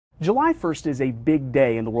July 1st is a big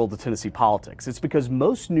day in the world of Tennessee politics. It's because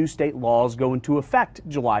most new state laws go into effect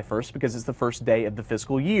July 1st because it's the first day of the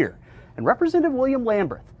fiscal year. And Representative William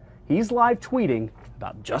Lamberth, he's live tweeting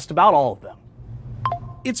about just about all of them.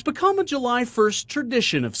 It's become a July 1st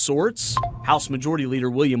tradition of sorts. House Majority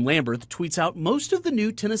Leader William Lamberth tweets out most of the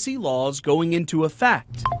new Tennessee laws going into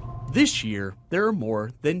effect. This year, there are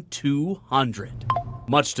more than 200,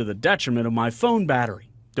 much to the detriment of my phone battery.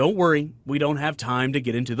 Don't worry, we don't have time to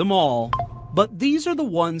get into them all, but these are the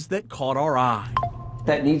ones that caught our eye.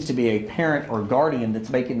 That needs to be a parent or guardian that's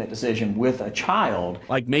making that decision with a child.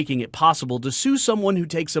 Like making it possible to sue someone who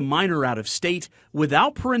takes a minor out of state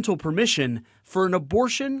without parental permission for an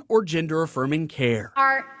abortion or gender-affirming care.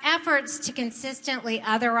 Our efforts to consistently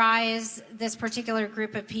otherize this particular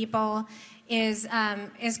group of people is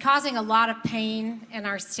causing a lot of pain in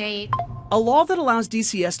our state. A law that allows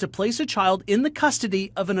DCS to place a child in the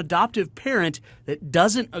custody of an adoptive parent that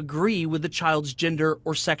doesn't agree with the child's gender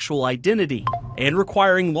or sexual identity, and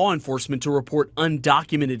requiring law enforcement to report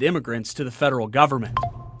undocumented immigrants to the federal government.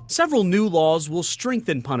 Several new laws will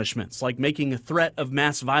strengthen punishments, like making a threat of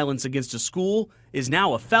mass violence against a school is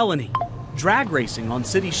now a felony. Drag racing on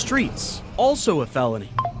city streets, also a felony.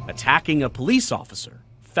 Attacking a police officer,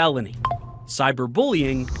 felony.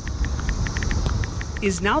 Cyberbullying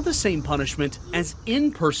is now the same punishment as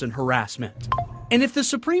in-person harassment. And if the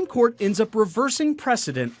Supreme Court ends up reversing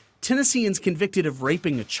precedent, Tennesseans convicted of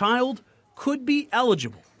raping a child could be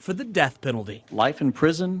eligible for the death penalty. Life in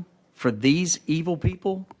prison for these evil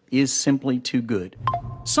people is simply too good.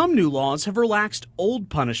 Some new laws have relaxed old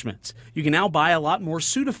punishments. You can now buy a lot more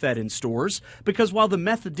Sudafed in stores because while the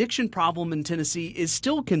meth addiction problem in Tennessee is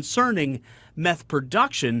still concerning, meth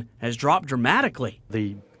production has dropped dramatically.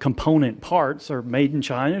 The component parts are made in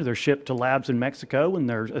China, they're shipped to labs in Mexico, and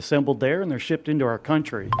they're assembled there and they're shipped into our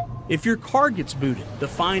country. If your car gets booted, the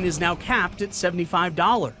fine is now capped at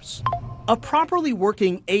 $75. A properly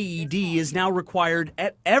working AED is now required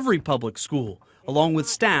at every public school, along with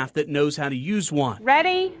staff that knows how to use one.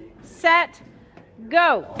 Ready, set,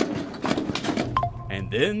 go. And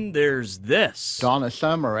then there's this. Donna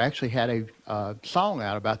Summer actually had a song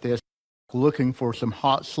out about this. Looking for some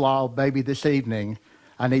hot slaw baby this evening.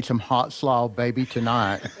 I need some hot slaw baby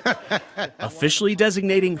tonight. Officially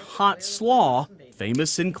designating hot slaw,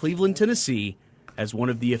 famous in Cleveland, Tennessee, as one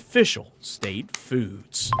of the official state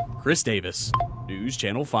foods. Chris Davis, News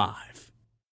Channel 5.